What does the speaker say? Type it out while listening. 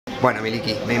Bueno,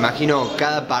 Miliki, me imagino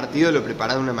cada partido lo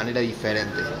preparás de una manera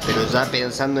diferente, pero ya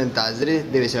pensando en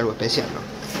Talleres debe ser algo especial, ¿no?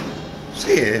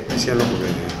 Sí, es especial, ¿no? Porque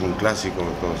es un clásico,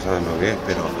 todos saben lo que es,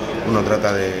 pero uno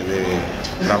trata de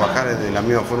trabajar de la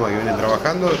misma forma que viene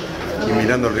trabajando y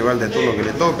mirando al rival de turno que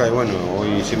le toca. Y bueno,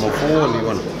 hoy hicimos fútbol y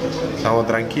bueno, estamos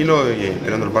tranquilos y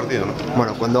esperando el partido, ¿no?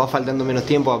 Bueno, cuando va faltando menos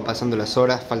tiempo, van pasando las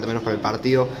horas, falta menos para el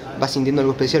partido, ¿vas sintiendo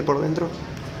algo especial por dentro?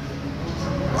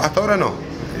 Hasta ahora no.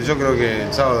 Yo creo que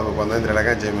el sábado cuando entre a la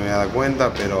cancha me voy a dar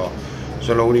cuenta, pero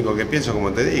yo lo único que pienso,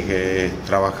 como te dije, es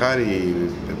trabajar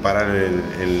y preparar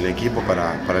el equipo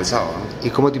para el sábado, ¿no? ¿Y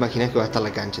cómo te imaginas que va a estar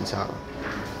la cancha el sábado?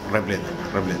 Repleta,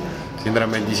 repleta. Si entran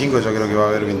 25, yo creo que va a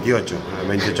haber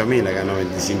 28.000 acá, no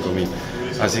 25.000.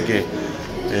 Así que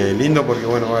lindo porque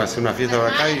bueno, va a ser una fiesta por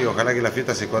acá y ojalá que la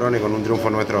fiesta se corone con un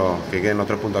triunfo nuestro que queden los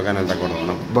 3 puntos acá en Alta Córdoba,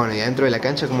 ¿no? Bueno, y adentro de la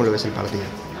cancha, ¿cómo lo ves el partido?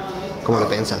 ¿Cómo lo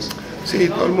pensás? Sí,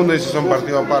 todo el mundo dice que son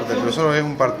partidos aparte, pero solo es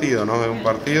un partido, ¿no? Es un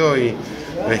partido y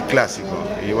es clásico.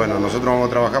 Y bueno, nosotros vamos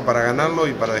a trabajar para ganarlo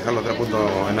y para dejar los 3 puntos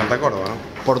en Alta Córdoba,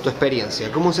 ¿no? Por tu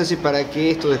experiencia, ¿cómo se hace para que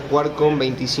esto de jugar con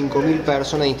 25.000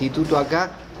 personas de Instituto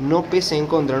acá no pese en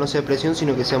contra, no sea presión,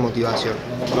 sino que sea motivación?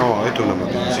 No, esto es una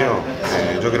motivación.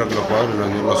 Yo creo que los jugadores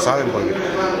lo saben porque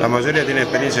la mayoría tiene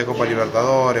experiencia de Copa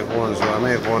Libertadores, jugó en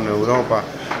Sudamérica, jugó en Europa.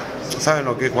 Saben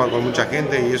lo que es jugar con mucha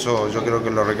gente y eso yo creo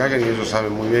que lo recalcan y ellos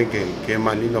saben muy bien que es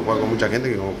más lindo jugar con mucha gente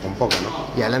que con poca,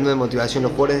 ¿no? Y hablando de motivación,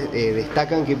 los jugadores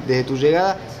destacan que desde tu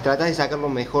llegada tratás de sacar lo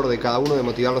mejor de cada uno, de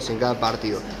motivarlos en cada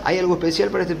partido. ¿Hay algo especial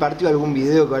para este partido? ¿Algún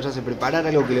video que vayas a preparar?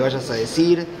 ¿Algo que le vayas a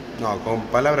decir? No, con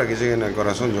palabras que lleguen al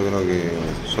corazón yo creo que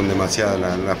son demasiadas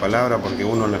las palabras porque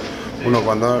uno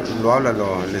cuando lo habla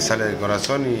le sale del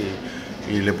corazón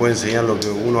y le puede enseñar lo que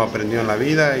uno aprendió en la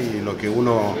vida y lo que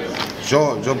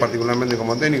yo particularmente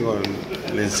como técnico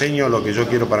le enseño lo que yo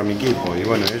quiero para mi equipo y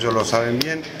bueno, ellos lo saben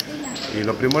bien y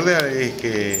lo primordial es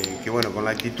que bueno, con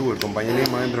la actitud, el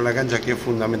compañerismo dentro de la cancha que es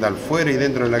fundamental, fuera y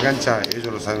dentro de la cancha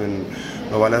ellos lo saben,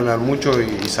 lo valoran mucho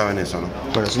y saben eso, ¿no?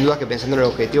 Bueno, sin duda que pensando en el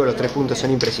objetivo los 3 puntos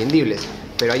son imprescindibles,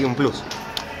 pero hay un plus.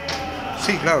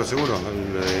 Sí, claro, seguro.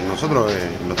 Nosotros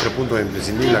los 3 puntos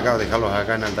imprescindibles acá, dejarlos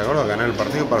acá en Alta Córdoba, ganar el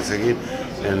partido para seguir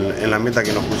en la meta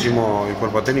que nos pusimos el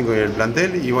cuerpo técnico y el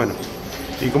plantel. Y bueno,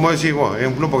 y como decís vos, es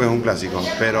un club porque es un clásico,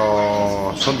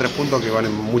 pero son 3 puntos que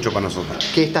valen mucho para nosotros.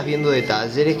 ¿Qué estás viendo de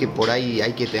Talleres que por ahí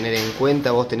hay que tener en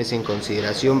cuenta, vos tenés en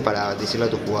consideración para decirle a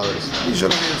tus jugadores? Y yo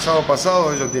lo vi el sábado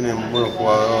pasado, ellos tienen buenos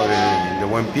jugadores de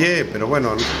buen pie, pero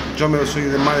bueno, yo soy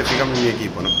más de fijarme en mi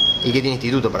equipo, ¿no? ¿Y qué tiene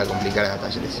Instituto para complicar a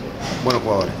Talleres? Buenos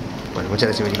jugadores. Bueno, muchas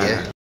gracias, Miliki.